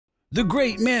The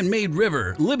Great Man-Made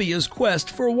River, Libya's quest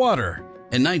for water.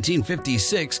 In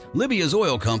 1956, Libya's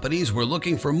oil companies were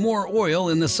looking for more oil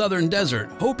in the southern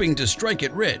desert, hoping to strike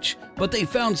it rich, but they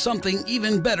found something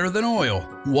even better than oil: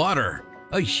 water.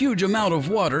 A huge amount of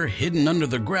water hidden under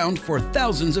the ground for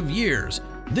thousands of years.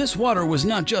 This water was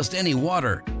not just any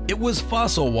water. It was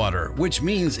fossil water, which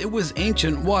means it was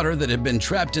ancient water that had been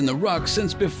trapped in the rock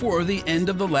since before the end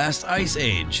of the last ice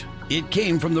age. It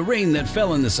came from the rain that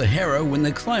fell in the Sahara when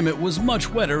the climate was much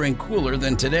wetter and cooler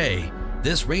than today.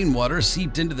 This rainwater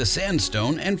seeped into the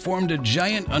sandstone and formed a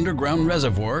giant underground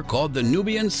reservoir called the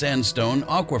Nubian Sandstone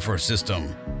Aquifer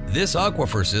System. This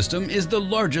aquifer system is the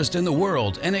largest in the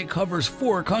world, and it covers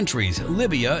 4 countries: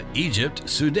 Libya, Egypt,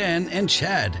 Sudan, and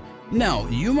Chad. Now,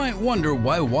 you might wonder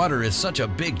why water is such a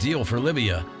big deal for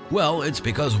Libya. Well, it's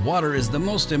because water is the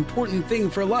most important thing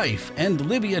for life, and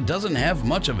Libya doesn't have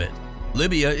much of it.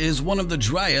 Libya is one of the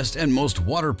driest and most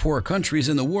water-poor countries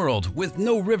in the world, with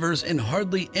no rivers and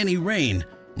hardly any rain.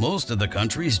 Most of the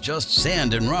country's just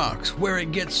sand and rocks, where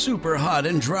it gets super hot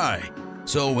and dry.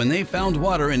 So when they found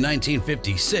water in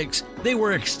 1956, they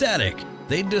were ecstatic.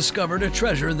 They'd discovered a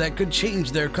treasure that could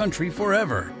change their country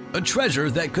forever. A treasure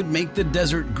that could make the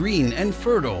desert green and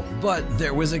fertile, but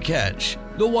there was a catch.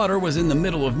 The water was in the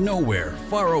middle of nowhere,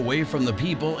 far away from the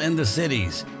people and the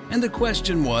cities. And the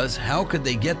question was, how could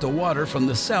they get the water from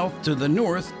the south to the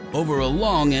north over a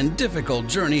long and difficult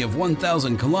journey of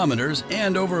 1,000 kilometers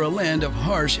and over a land of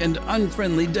harsh and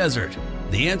unfriendly desert?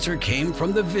 The answer came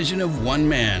from the vision of one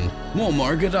man,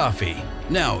 Muammar Gaddafi.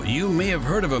 Now, you may have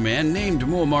heard of a man named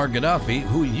Muammar Gaddafi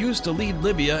who used to lead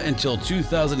Libya until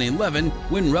 2011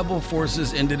 when rebel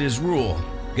forces ended his rule.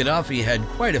 Gaddafi had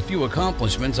quite a few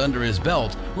accomplishments under his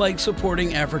belt, like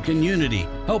supporting African unity,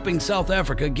 helping South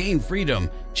Africa gain freedom,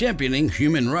 championing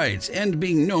human rights, and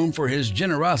being known for his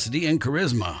generosity and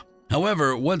charisma.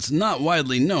 However, what's not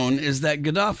widely known is that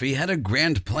Gaddafi had a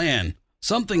grand plan,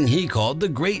 something he called the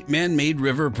Great Man-Made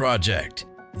River Project.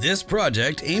 This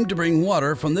project aimed to bring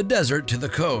water from the desert to the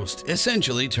coast,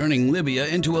 essentially turning Libya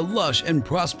into a lush and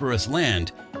prosperous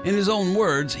land. In his own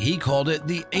words, he called it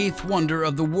the 8th wonder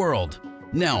of the world.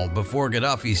 Now, before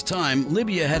Gaddafi's time,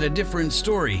 Libya had a different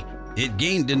story. It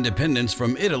gained independence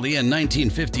from Italy in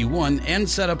 1951 and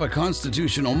set up a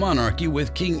constitutional monarchy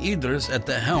with King Idris at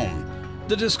the helm.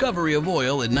 The discovery of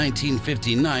oil in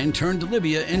 1959 turned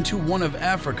Libya into one of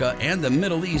Africa and the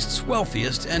Middle East's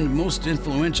wealthiest and most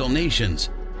influential nations.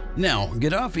 Now,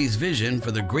 Gaddafi's vision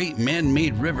for the Great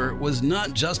Man-Made River was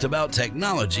not just about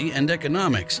technology and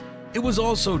economics. It was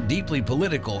also deeply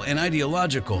political and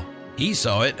ideological. He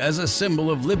saw it as a symbol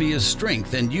of Libya's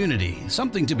strength and unity,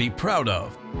 something to be proud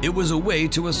of. It was a way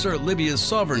to assert Libya's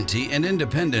sovereignty and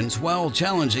independence while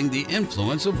challenging the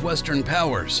influence of Western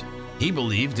powers. He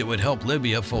believed it would help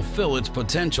Libya fulfill its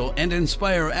potential and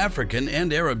inspire African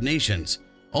and Arab nations.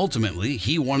 Ultimately,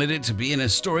 he wanted it to be an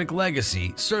historic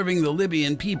legacy, serving the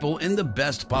Libyan people in the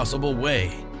best possible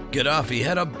way. Gaddafi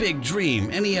had a big dream,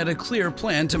 and he had a clear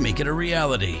plan to make it a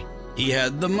reality. He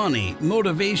had the money,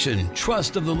 motivation,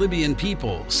 trust of the Libyan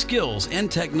people, skills,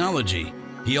 and technology.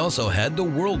 He also had the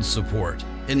world's support.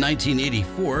 In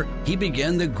 1984, he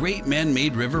began the Great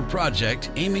Man-Made River Project,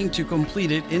 aiming to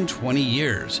complete it in 20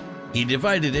 years. He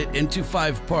divided it into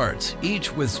 5 parts,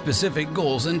 each with specific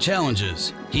goals and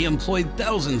challenges. He employed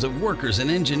thousands of workers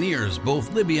and engineers,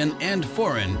 both Libyan and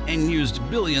foreign, and used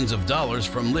billions of dollars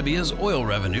from Libya's oil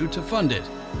revenue to fund it.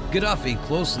 Gaddafi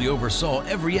closely oversaw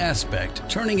every aspect,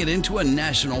 turning it into a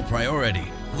national priority.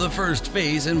 The first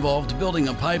phase involved building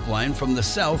a pipeline from the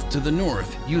south to the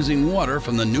north, using water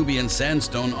from the Nubian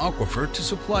Sandstone Aquifer to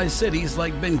supply cities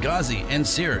like Benghazi and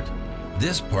Sirte.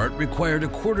 This part required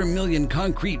 250,000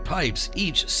 concrete pipes,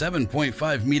 each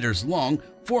 7.5 meters long,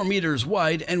 4 meters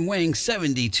wide, and weighing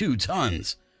 72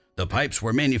 tons. The pipes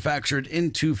were manufactured in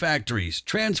 2 factories,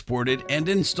 transported and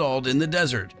installed in the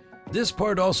desert. This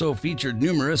part also featured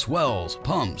numerous wells,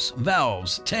 pumps,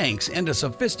 valves, tanks, and a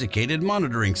sophisticated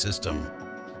monitoring system.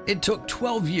 It took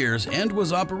 12 years and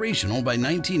was operational by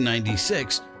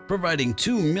 1996, providing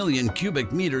 2 million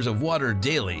cubic meters of water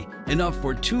daily, enough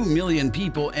for 2 million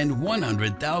people and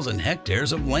 100,000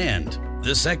 hectares of land.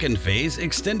 The second phase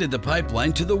extended the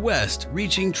pipeline to the west,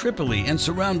 reaching Tripoli and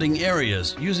surrounding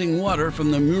areas, using water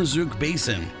from the Murzouk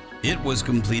Basin. It was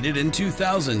completed in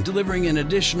 2000, delivering an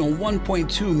additional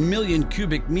 1.2 million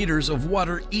cubic meters of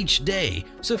water each day,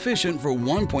 sufficient for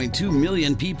 1.2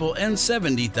 million people and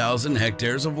 70,000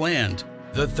 hectares of land.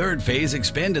 The third phase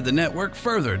expanded the network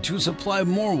further to supply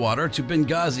more water to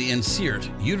Benghazi and Sirte,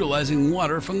 utilizing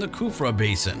water from the Kufra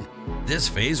Basin. This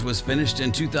phase was finished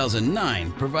in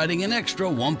 2009, providing an extra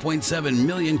 1.7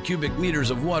 million cubic meters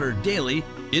of water daily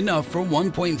enough for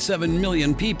 1.7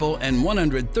 million people and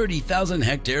 130,000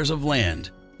 hectares of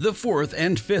land. The fourth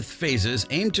and fifth phases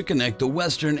aim to connect the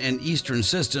western and eastern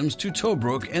systems to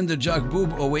Tobruk and the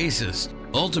Jakbub Oasis,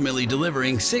 ultimately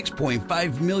delivering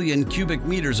 6.5 million cubic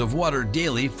meters of water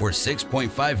daily for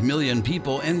 6.5 million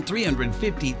people and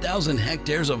 350,000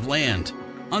 hectares of land.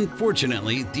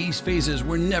 Unfortunately, these phases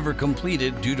were never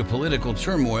completed due to political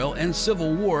turmoil and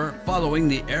civil war following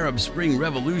the Arab Spring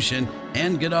Revolution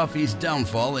and Gaddafi's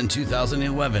downfall in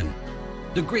 2011.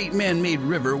 The Great Man-Made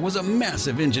River was a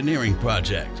massive engineering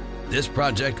project. This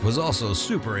project was also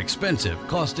super expensive,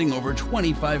 costing over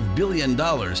 $25 billion,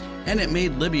 and it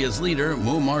made Libya's leader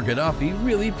Muammar Gaddafi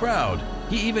really proud.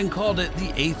 He even called it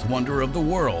the eighth wonder of the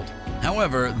world.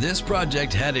 However, this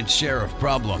project had its share of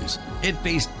problems. It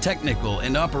faced technical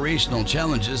and operational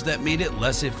challenges that made it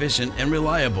less efficient and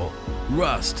reliable.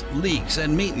 Rust, leaks,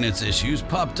 and maintenance issues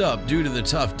popped up due to the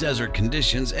tough desert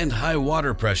conditions and high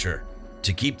water pressure.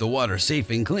 To keep the water safe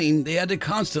and clean, they had to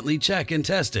constantly check and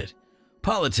test it.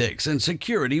 Politics and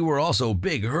security were also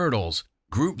big hurdles.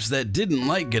 Groups that didn't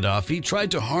like Gaddafi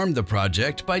tried to harm the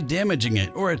project by damaging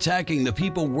it or attacking the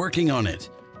people working on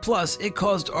it. Plus, it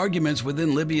caused arguments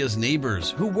within Libya's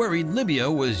neighbors, who worried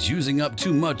Libya was using up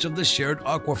too much of the shared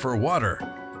aquifer water.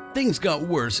 Things got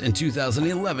worse in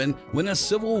 2011 when a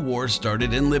civil war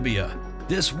started in Libya.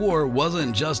 This war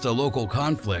wasn't just a local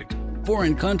conflict.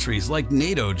 Foreign countries like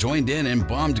NATO joined in and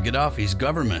bombed Gaddafi's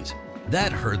government.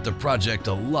 That hurt the project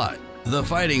a lot. The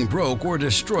fighting broke or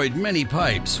destroyed many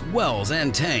pipes, wells,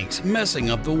 and tanks,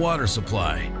 messing up the water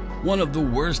supply. One of the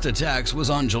worst attacks was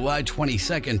on July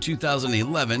 22,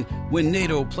 2011, when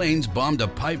NATO planes bombed a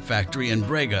pipe factory in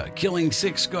Brega, killing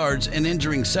 6 guards and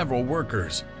injuring several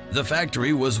workers. The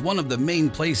factory was one of the main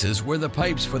places where the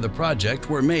pipes for the project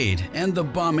were made, and the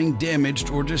bombing damaged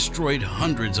or destroyed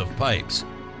hundreds of pipes.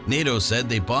 NATO said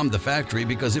they bombed the factory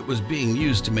because it was being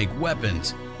used to make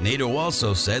weapons. NATO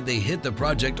also said they hit the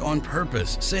project on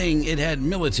purpose, saying it had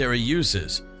military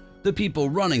uses. The people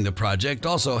running the project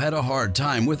also had a hard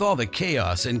time with all the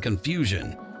chaos and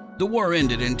confusion. The war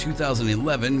ended in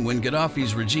 2011 when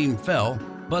Gaddafi's regime fell,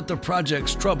 but the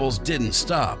project's troubles didn't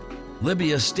stop.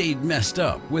 Libya stayed messed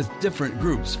up, with different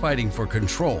groups fighting for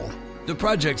control. The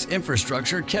project's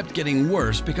infrastructure kept getting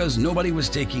worse because nobody was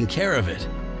taking care of it.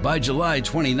 By July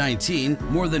 2019,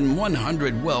 more than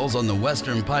 100 wells on the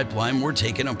Western Pipeline were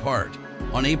taken apart.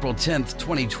 On April 10,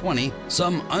 2020,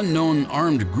 some unknown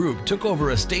armed group took over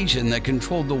a station that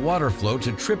controlled the water flow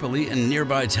to Tripoli and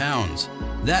nearby towns.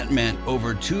 That meant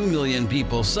over 2 million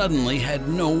people suddenly had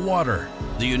no water.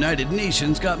 The United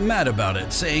Nations got mad about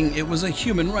it, saying it was a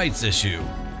human rights issue.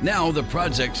 Now the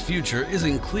project's future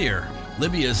isn't clear.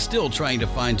 Libya is still trying to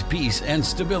find peace and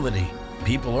stability.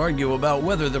 People argue about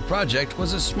whether the project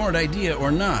was a smart idea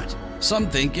or not. Some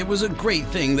think it was a great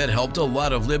thing that helped a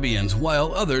lot of Libyans,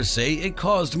 while others say it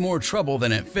caused more trouble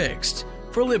than it fixed.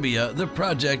 For Libya, the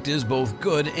project is both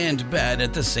good and bad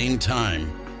at the same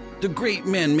time. The Great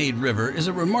Man-Made River is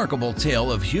a remarkable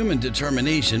tale of human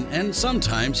determination and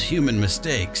sometimes human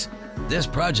mistakes. This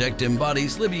project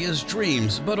embodies Libya's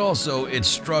dreams, but also its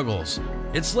struggles.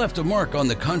 It's left a mark on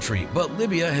the country, but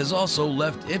Libya has also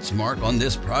left its mark on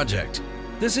this project.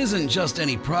 This isn't just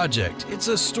any project, it's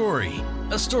a story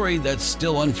that's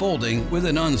still unfolding with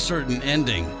an uncertain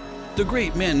ending. The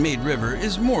Great Man-Made River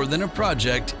is more than a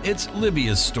project, it's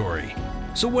Libya's story.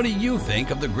 So what do you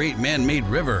think of the Great Man-Made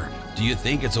River? Do you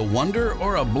think it's a wonder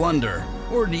or a blunder?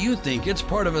 Or do you think it's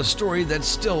part of a story that's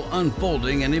still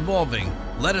unfolding and evolving?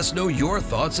 Let us know your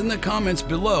thoughts in the comments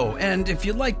below, and if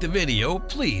you liked the video,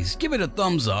 please give it a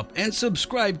thumbs up and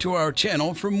subscribe to our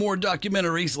channel for more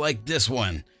documentaries like this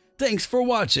one. Thanks for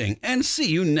watching, and see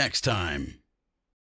you next time.